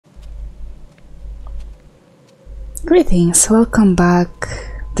Greetings, welcome back.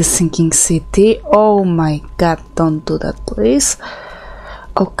 The sinking city. Oh my god, don't do that please.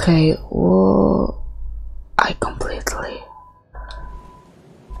 Okay, well, I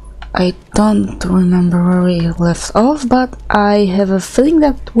don't remember where we left off, but I have a feeling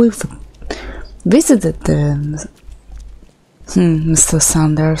that we've visited the Mr.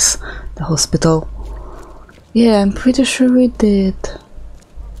 Sanders, the hospital. Yeah, I'm pretty sure we did.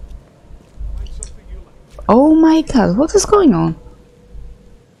 Oh my god, what is going on?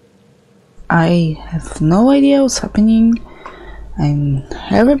 I have no idea what's happening. I'm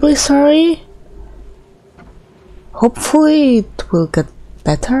terribly sorry. Hopefully it will get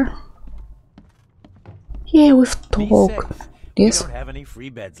better. Yeah, we've talked. Yes? We don't have any free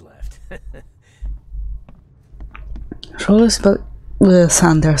beds left. Shoulders, but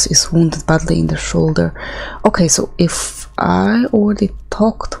Sanders is wounded badly in the shoulder. Okay, so if I already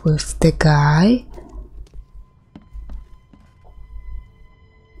talked with the guy.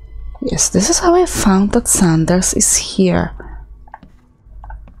 Yes, this is how I found that Sanders is here.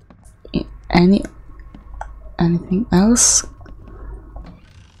 Anything else?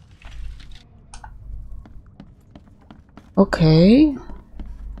 Okay.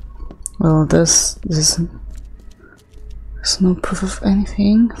 Well, there's no proof of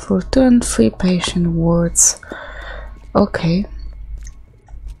anything. For 2 and 3 patient wards. Okay.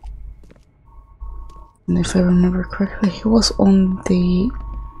 And if I remember correctly, he was on the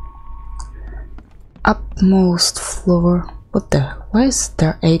upmost floor. What the? Why is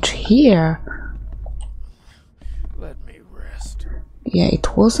there H here? Let me rest. Yeah,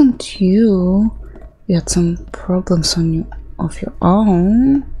 it wasn't you. You had some problems on you of your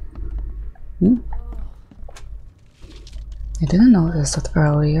own. I didn't notice that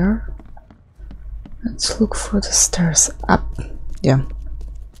earlier. Let's look for the stairs up. Yeah.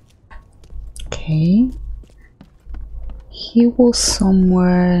 Okay. He was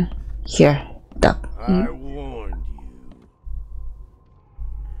somewhere here. That. I warned you.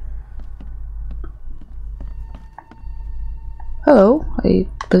 Hello, I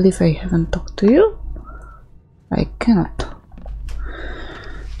believe I haven't talked to you. I cannot.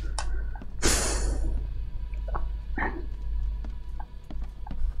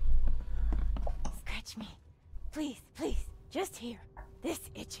 Scratch me. Please, please, just here. This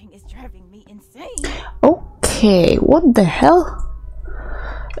itching is driving me insane. Okay, what the hell?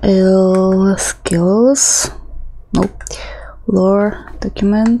 Skills. Nope. Lore,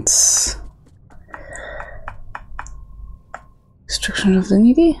 documents. Destruction of the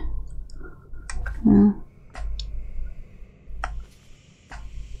needy.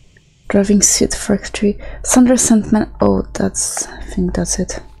 Driving suit factory. Thunder Sandman. Oh, that's. I think that's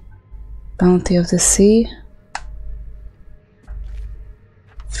it. Bounty of the sea.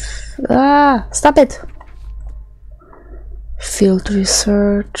 Ah! Stop it! Field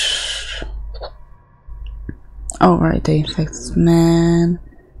research. Oh, right, the infected man.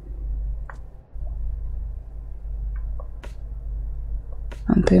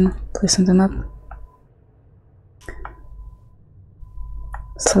 Unpin, place on the map.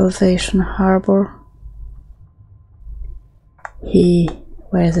 Salvation Harbor.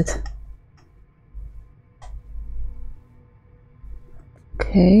 Where is it?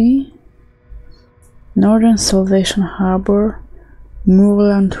 Okay. Northern Salvation Harbor,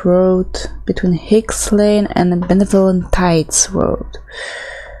 Moorland Road between Hicks Lane and Benevolent Tides Road.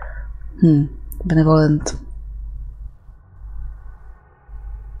 Benevolent.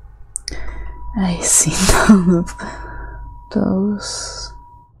 I see none of those.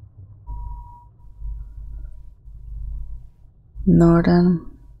 Northern.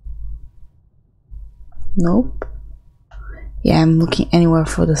 Nope. Yeah, I'm looking anywhere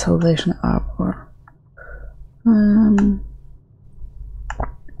for the Salvation Harbor.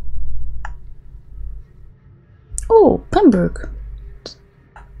 Oh, Pembroke.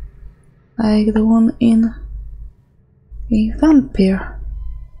 Like the one in a vampire.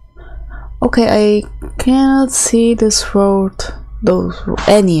 Okay, I cannot see this road,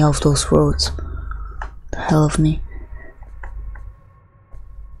 any of those roads. The hell of me.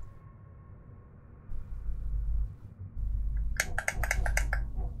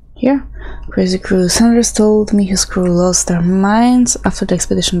 Here, crazy crew. Sanders told me his crew lost their minds after the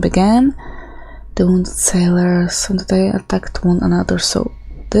expedition began. The wounded sailors on the day attacked one another, so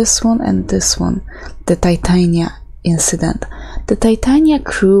this one and this one. The Titania incident. The Titania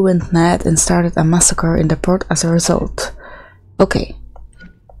crew went mad and started a massacre in the port as a result. Okay.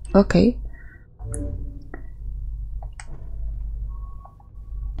 Okay.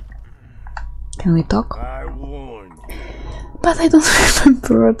 Can we talk? I warned you. But I don't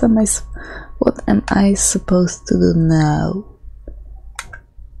remember what am I supposed to do now?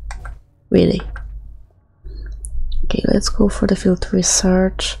 Really? Okay, let's go for the field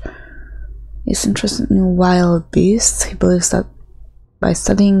research. He's interested in wild beasts. He believes that by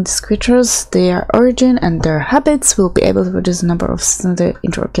studying these creatures, their origin and their habits, will be able to reduce the number of sinister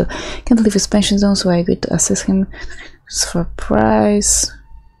intro or kill. Can't leave his pension zone, so I agreed to assist him. Just for a price.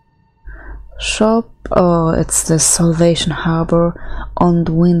 Shop. Oh, it's the Salvation Harbor on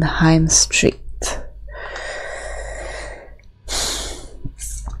Windheim Street.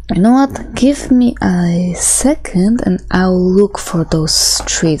 You know what? Give me a second and I'll look for those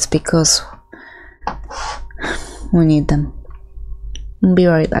streets because we need them. I'll be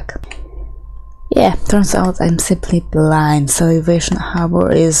right back. Yeah, turns out I'm simply blind. Salvation Harbor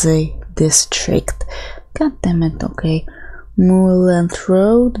is a district. God damn it, okay. Moorland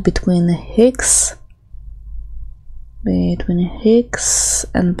Road between Hicks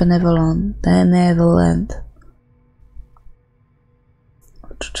and Benevolent.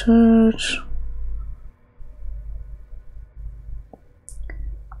 Church.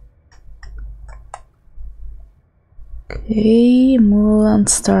 Okay, Moorland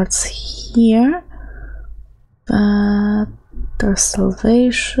starts here, but there's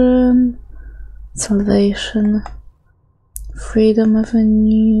Salvation, Freedom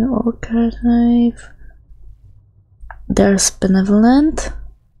Avenue, Orchard Knife. There's Benevolent,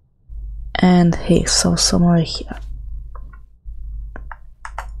 and hey, so somewhere here.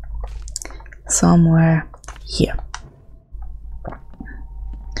 Somewhere here.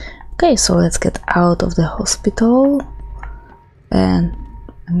 Okay, so let's get out of the hospital. And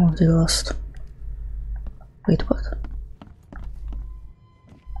I'm already lost. Wait, what?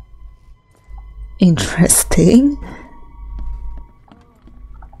 Interesting.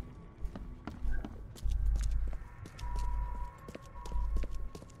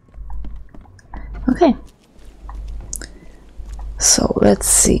 Okay. So let's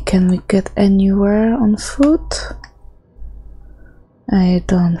see, can we get anywhere on foot? I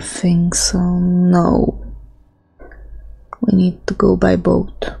don't think so, no. We need to go by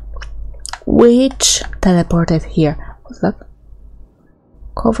boat. Which teleported here? What's that?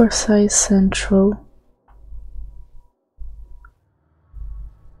 Coverside Central.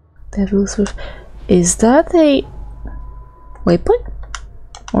 Devil's Reef. Is that a waypoint?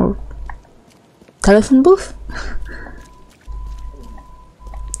 Or telephone booth?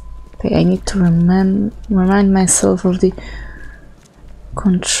 Okay, I need to remind myself of the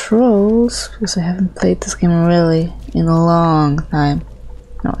controls because I haven't played this game really in a long time.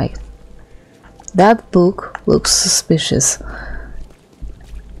 No, that book looks suspicious.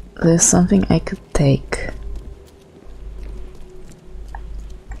 There's something I could take.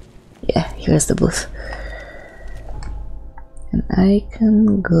 Yeah, here's the booth. And I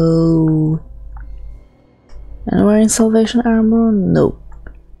can go anywhere in Salvation Armor? No.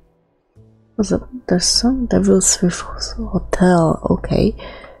 What's that? There's some Devil's Reef Hotel. Okay.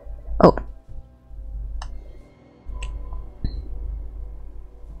 Oh.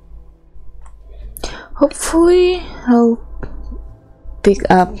 Hopefully I'll pick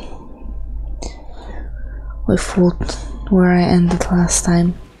up with where I ended last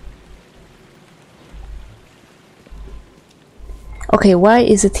time. Okay, why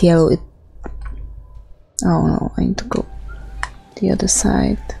is it yellow? Oh no, I need to go the other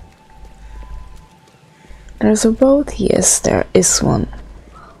side. There's a boat? Yes, there is one.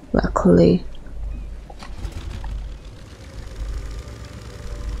 Luckily.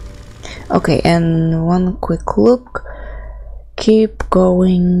 Okay, and one quick look. Keep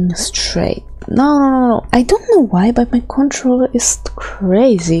going straight. No. I don't know why, but my controller is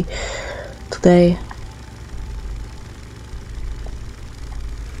crazy today.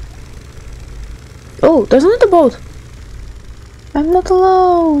 Oh, there's another boat. I'm not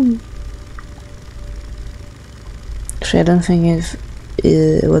alone. Actually, I don't think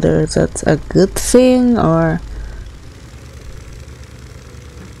whether that's a good thing or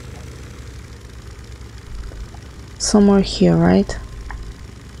somewhere here, right?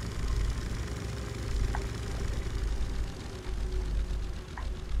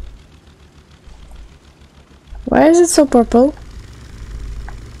 Why is it so purple?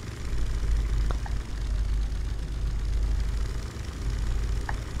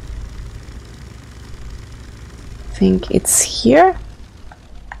 I think it's here?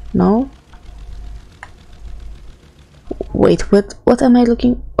 No? Wait, what am I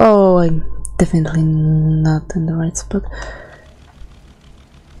looking? Oh, I'm definitely not in the right spot.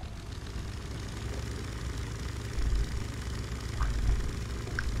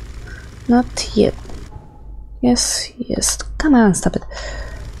 Not yet. Yes, Come on, stop it.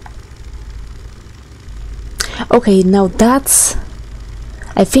 Okay, now that's...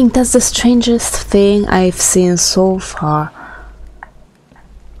 I think that's the strangest thing I've seen so far.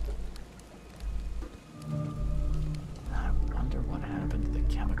 I wonder what happened to the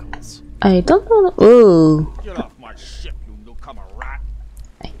chemicals. I don't know. Oh, Get off my ship, you newcomer rat.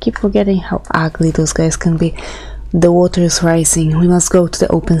 I keep forgetting how ugly those guys can be. The water is rising. We must go to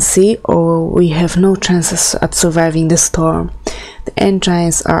the open sea, or we have no chances at surviving the storm. The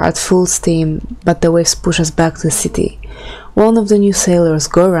engines are at full steam, but the waves push us back to the city. One of the new sailors,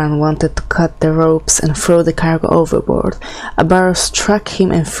 Goran, wanted to cut the ropes and throw the cargo overboard. A barrel struck him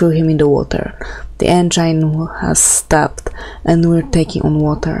and threw him in the water. The engine has stopped, and we're taking on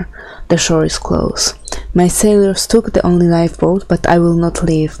water. The shore is close. My sailors took the only lifeboat, but I will not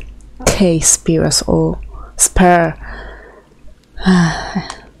leave. K, spare us all. Spare.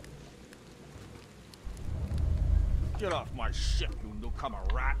 Get off my ship, you newcomer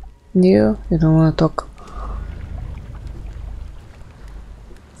rat. You don't want to talk.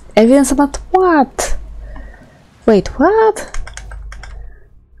 Evidence about what? Wait, what?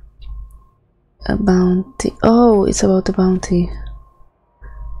 A bounty. Oh, it's about the bounty.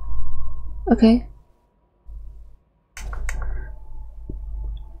 Okay.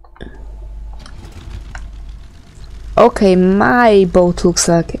 Okay, my boat looks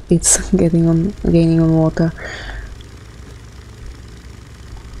like it's gaining on water.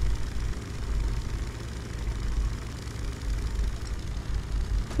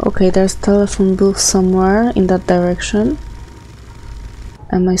 Okay, there's telephone booth somewhere in that direction.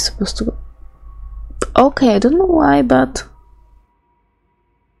 Am I supposed to go? Okay, I don't know why, but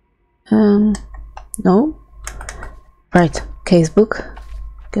no. Right, casebook.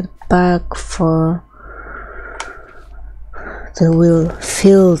 Get back for the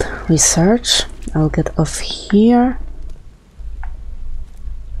field research. I'll get off here.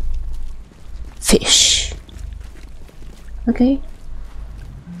 Fish. Okay.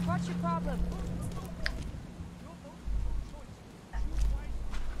 What's your problem?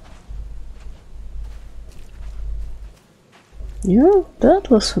 Yeah, that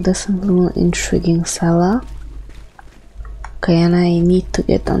was definitely an intriguing cellar. Okay, and I need to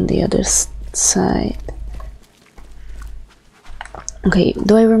get on the other side. Okay,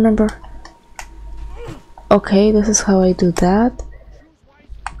 do I remember? Okay, this is how I do that.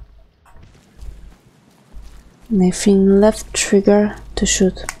 And I think left trigger to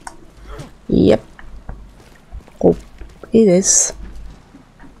shoot. Yep. Oh, it is.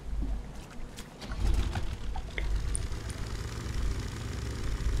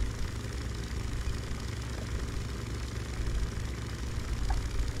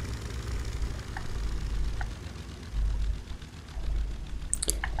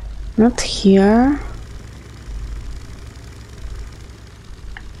 Not here.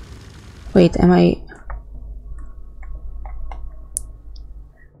 Wait, am I...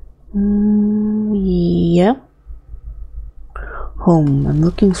 yeah. Home. I'm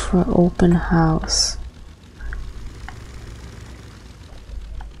looking for an open house.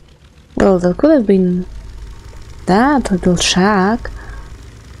 Well, that could have been that little shack.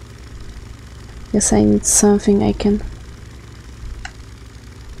 Guess I need something I can...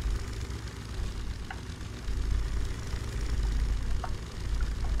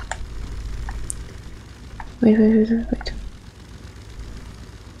 Wait.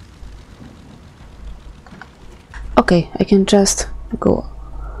 Okay, I can just go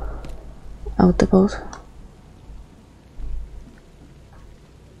out the boat.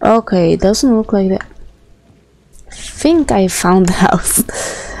 Okay, it doesn't look like that. I think I found the house.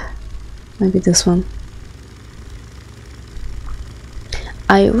 Maybe this one.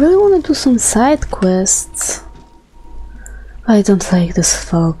 I really want to do some side quests. I don't like this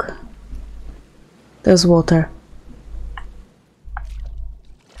fog. There's water.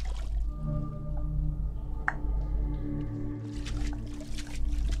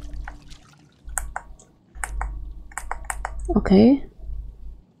 Okay.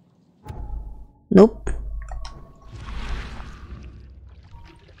 Nope.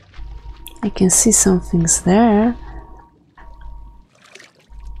 I can see some things there.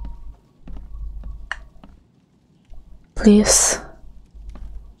 Please.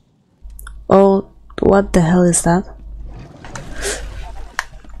 Oh, what the hell is that?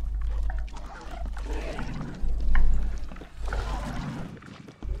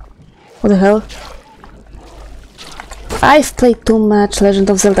 What the hell? I've played too much Legend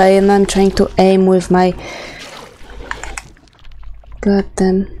of Zelda and I'm trying to aim with my...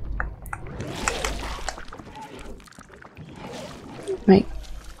 goddamn... Right.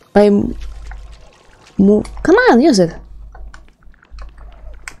 By move... Come on, use it!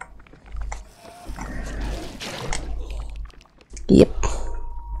 Yep.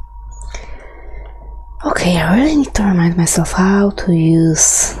 Okay, I really need to remind myself how to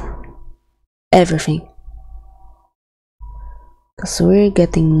use everything. Because we're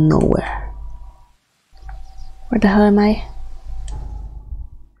getting nowhere. Where the hell am I?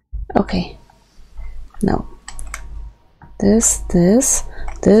 Okay. No. This.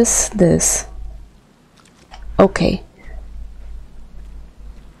 Okay.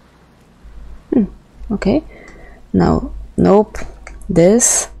 Okay. No. Nope.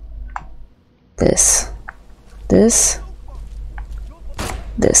 This.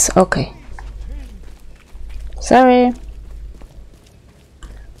 Okay. Sorry.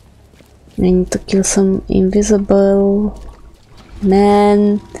 I need to kill some invisible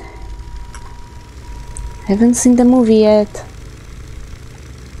man. Haven't seen the movie yet.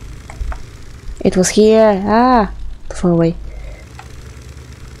 It was here. Ah, too far away.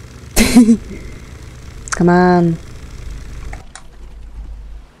 Come on.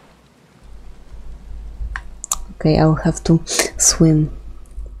 Okay, I'll have to swim.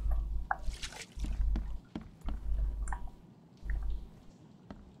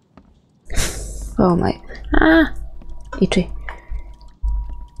 Oh my. Ah! Itchy.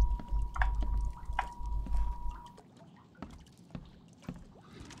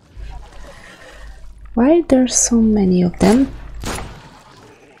 Why are there so many of them?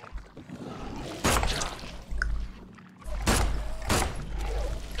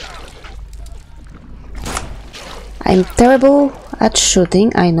 I'm terrible at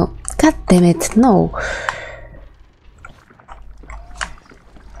shooting, I know. God damn it, no.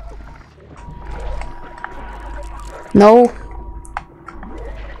 No.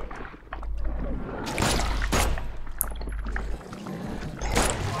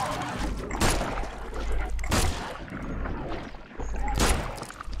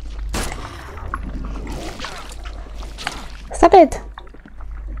 Stop it.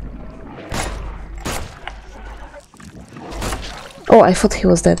 Oh, I thought he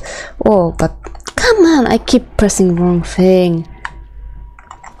was dead. Oh, but come on, I keep pressing wrong thing.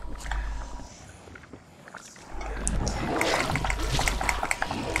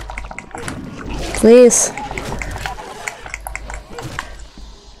 Please.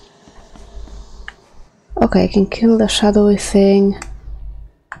 Okay, I can kill the shadowy thing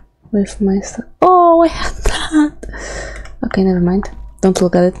with my stuff. Oh, I had that. Okay, never mind. Don't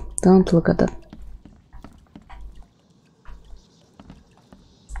look at it. Don't look at that.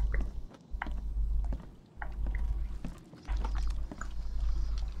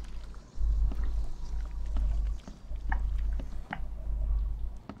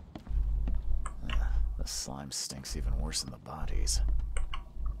 The slime stinks even worse than the bodies.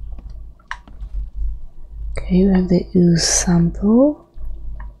 Okay, you have the ooze sample.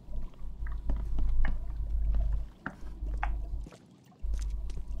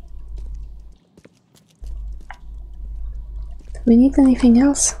 Do we need anything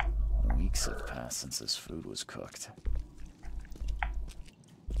else? Weeks have passed since this food was cooked.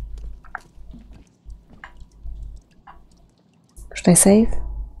 Should I save?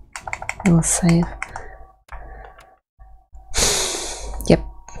 I will save. Yep.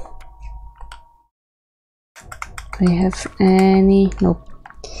 Do I have any? Nope.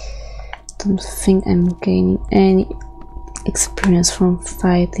 Don't think I'm gaining any experience from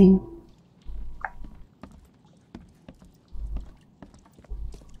fighting.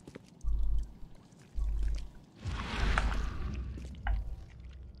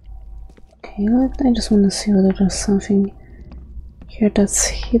 Okay, I just want to see whether there's something here that's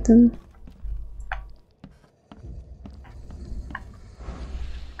hidden.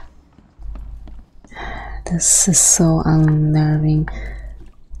 This is so unnerving.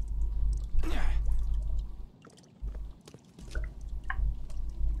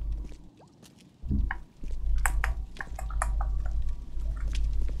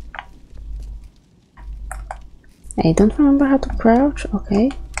 I don't remember how to crouch.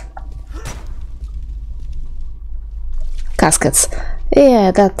 Okay. Caskets.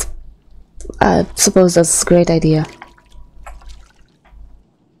 Yeah, that. I suppose that's a great idea.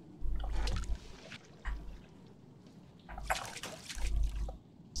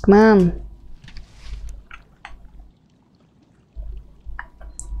 Come on.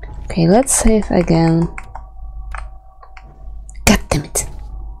 Okay, let's save again. God damn it.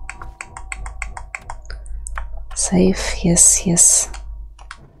 Save, yes, yes.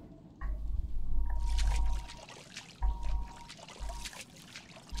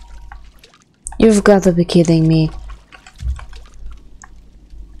 You've got to be kidding me.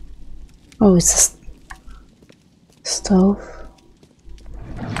 Oh, it's a stove.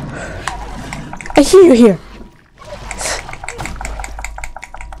 I hear you here.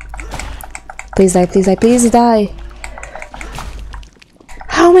 Please die, please die, please die!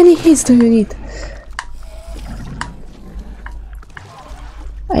 How many hits do you need?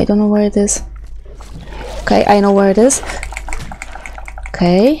 I don't know where it is. Okay, I know where it is.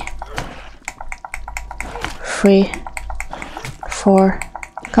 Okay. 3, 4,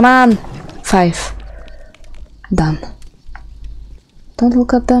 come on! 5. Done. Don't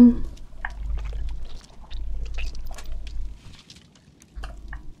look at them.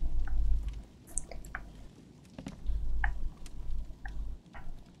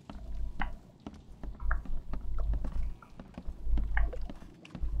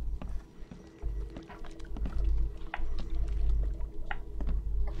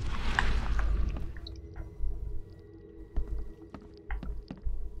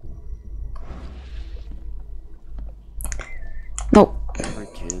 No. Every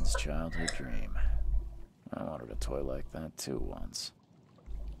kid's childhood dream. I wanted a toy like that too once.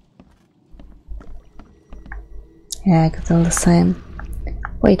 Yeah, I could tell the same.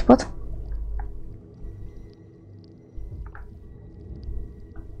 Wait, what?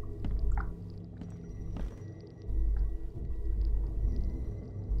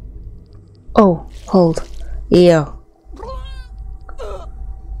 Oh, hold. Ew.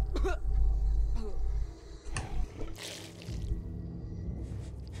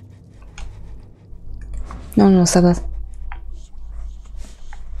 No, no, stop that.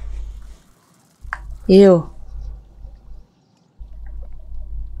 Ew.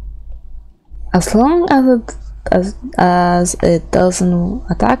 As long as it doesn't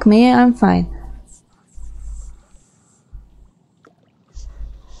attack me, I'm fine.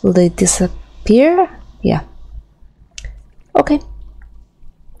 Will they disappear? Yeah. Okay.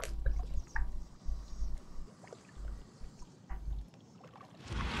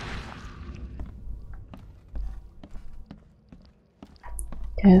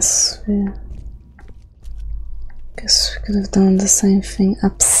 Guess we could have done the same thing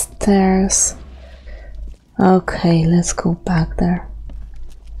upstairs. Okay, let's go back there.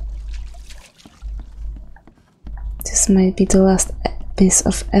 This might be the last piece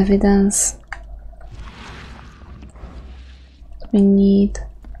of evidence we need.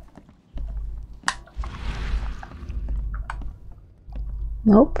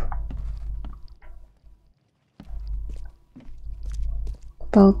 Nope.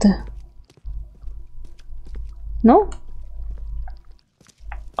 About the... No?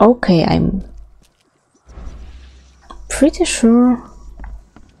 Okay, I'm pretty sure.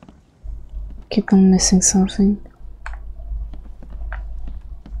 Keep on missing something.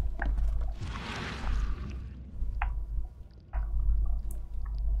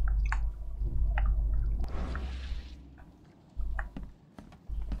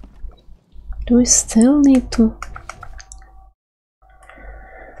 Do we still need to...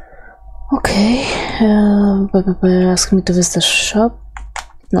 Okay, ask me to visit the shop.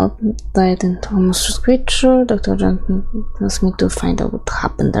 Not died into a monstrous creature. Dr. Johnson asked me to find out what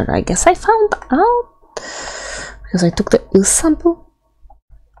happened there. I guess I found out because I took the ooze sample.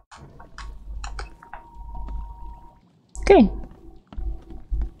 Okay,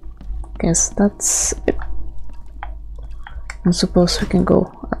 guess that's it. I suppose we can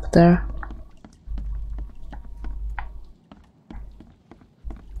go up there.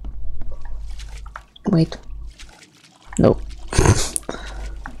 Wait. No.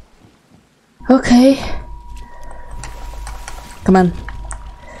 Okay. Come on.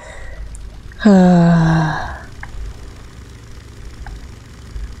 I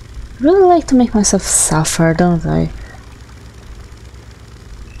really like to make myself suffer, don't I?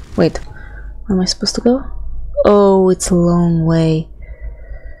 Wait. Where am I supposed to go? Oh, it's a long way.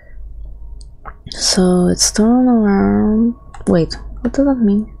 So it's turn around. Wait, what does that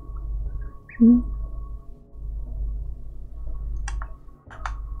mean?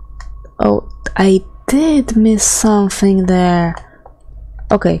 Oh, I did miss something there.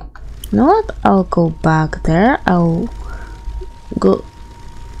 Okay, you know what? I'll go back there. I'll go.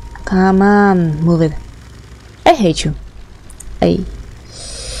 Come on, move it. I hate you.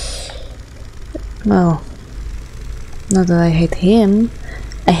 Well, not that I hate him.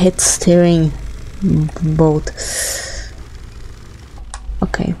 I hate steering boat.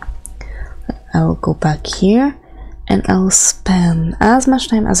 Okay, I'll go back here. And I'll spend as much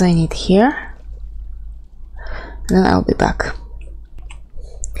time as I need here, and then I'll be back.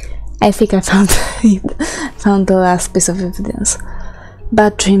 I think I found found the last piece of evidence.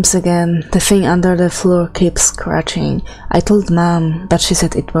 Bad dreams again. The thing under the floor keeps scratching. I told Mom, but she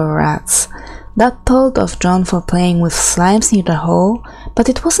said it were rats. Dad told of John for playing with slimes near the hole, but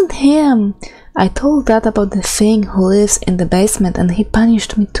it wasn't him. I told Dad about the thing who lives in the basement and he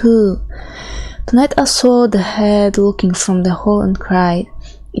punished me too. Tonight I saw the head looking from the hole and cried.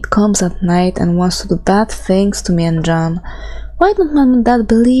 It comes at night and wants to do bad things to me and John. Why don't Mom and Dad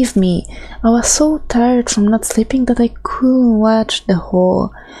believe me? I was so tired from not sleeping that I couldn't watch the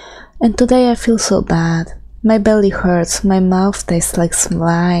hole. And today I feel so bad. My belly hurts, my mouth tastes like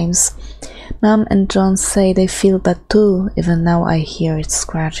slimes. Mom and John say they feel bad too, even now I hear it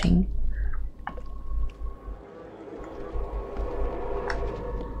scratching.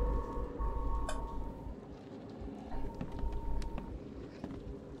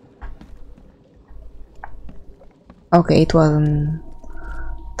 Okay, it wasn't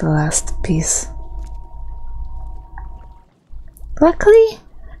the last piece. Luckily,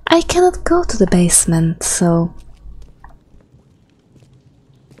 I cannot go to the basement, so...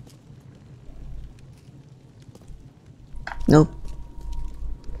 Nope.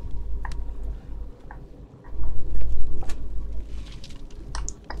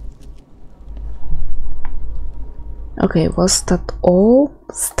 Okay, was that all?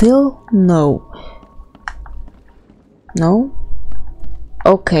 Still no. No?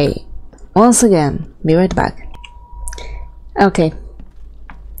 Okay. Once again, be right back. Okay.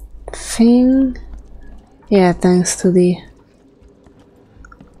 Yeah, thanks to the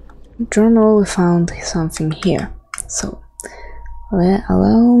journal we found something here. So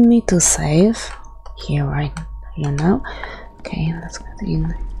allow me to save here right here now. Okay, let's get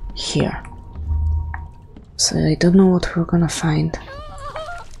in here. So I don't know what we're gonna find.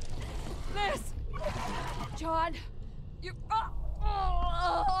 Miss! John! You...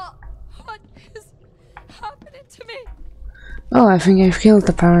 what is happening to me? Oh, I think I've killed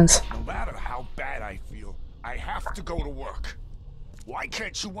the parents. No matter how bad I feel, I have to go to work. Why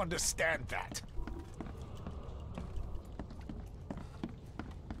can't you understand that?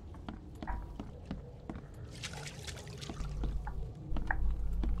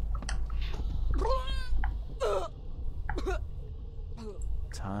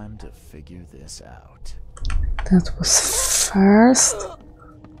 Time to figure this out. That was first.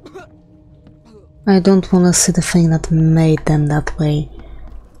 I don't want to see the thing that made them that way.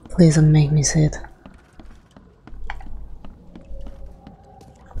 Please don't make me see it.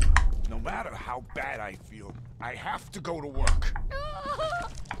 No matter how bad I feel, I have to go to work.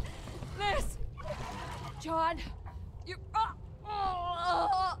 Miss! John! You...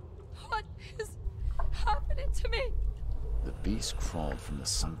 what is happening to me? The beast crawled from the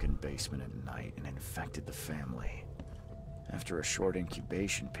sunken basement at night and infected the family. After a short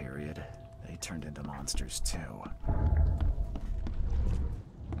incubation period, they turned into monsters too.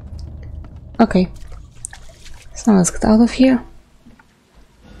 Okay. So now let's get out of here.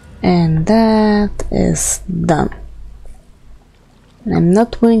 And that is done. I'm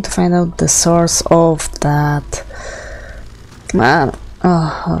not willing to find out the source of that... Man,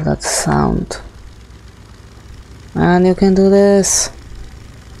 of that sound. And you can do this.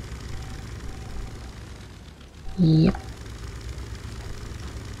 Yep.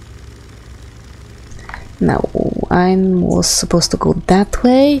 Now I was supposed to go that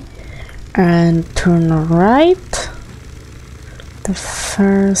way and turn right. The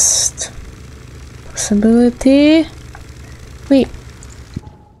first possibility. Wait,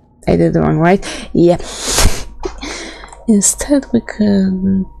 I did the wrong right. Yeah. Instead we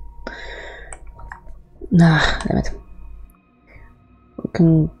can... damn it. We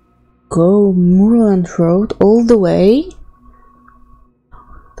can go Moorland Road all the way.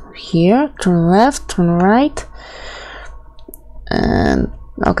 Here, turn left, turn right. And...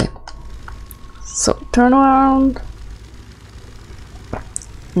 okay. So, turn around.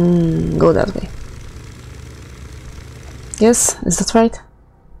 Go that way. Yes, is that right?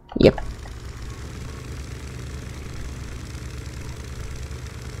 Yep.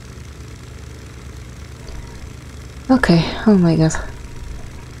 Okay, oh my god.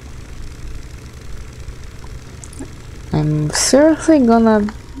 I'm seriously gonna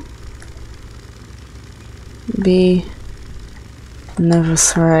be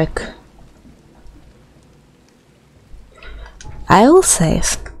nervous wreck. I will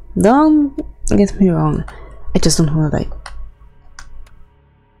save. Don't get me wrong. I just don't wanna die.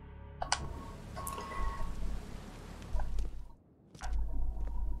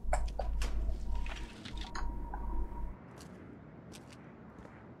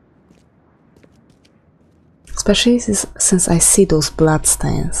 Especially since I see those blood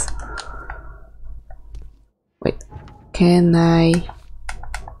stains. Wait, can I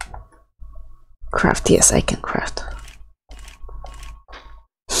craft? Yes, I can craft.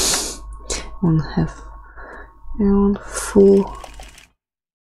 I want full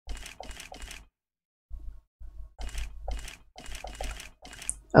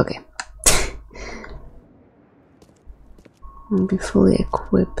Okay. I'll be fully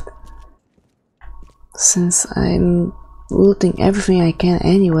equipped. Since I'm looting everything I can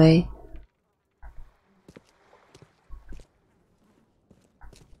anyway.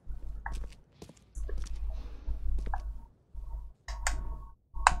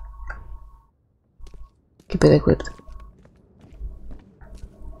 Keep it equipped.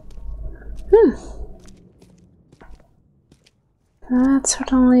 That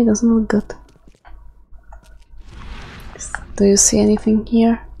certainly doesn't look good. Do you see anything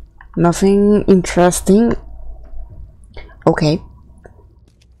here? Nothing interesting. Okay.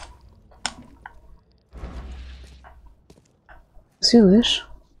 As you wish.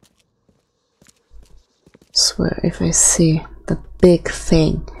 Swear if I see the big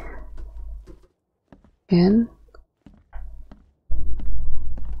thing again,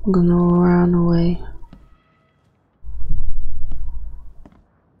 I'm gonna run away.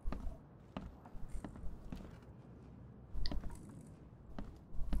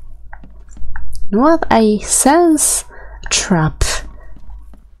 You know what? I sense a trap.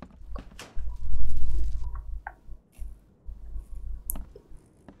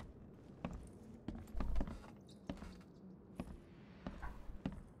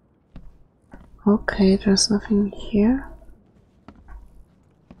 Okay, there's nothing here.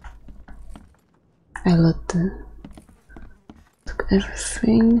 I took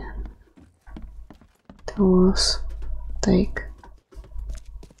everything there was take.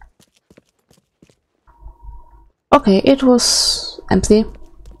 Okay, it was empty.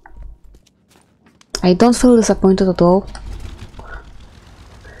 I don't feel disappointed at all.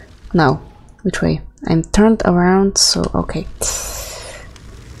 Now, which way? I'm turned around, so okay.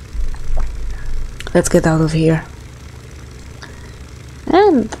 Let's get out of here.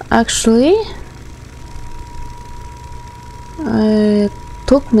 And actually, it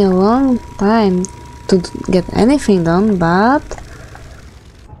took me a long time to get anything done, but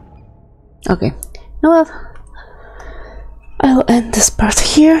okay. You know what? I'll end this part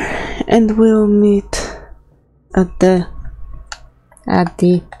here, and we'll meet at the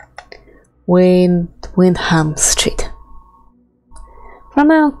Windham Street. For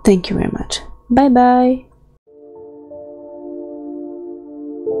now, thank you very much. Bye bye.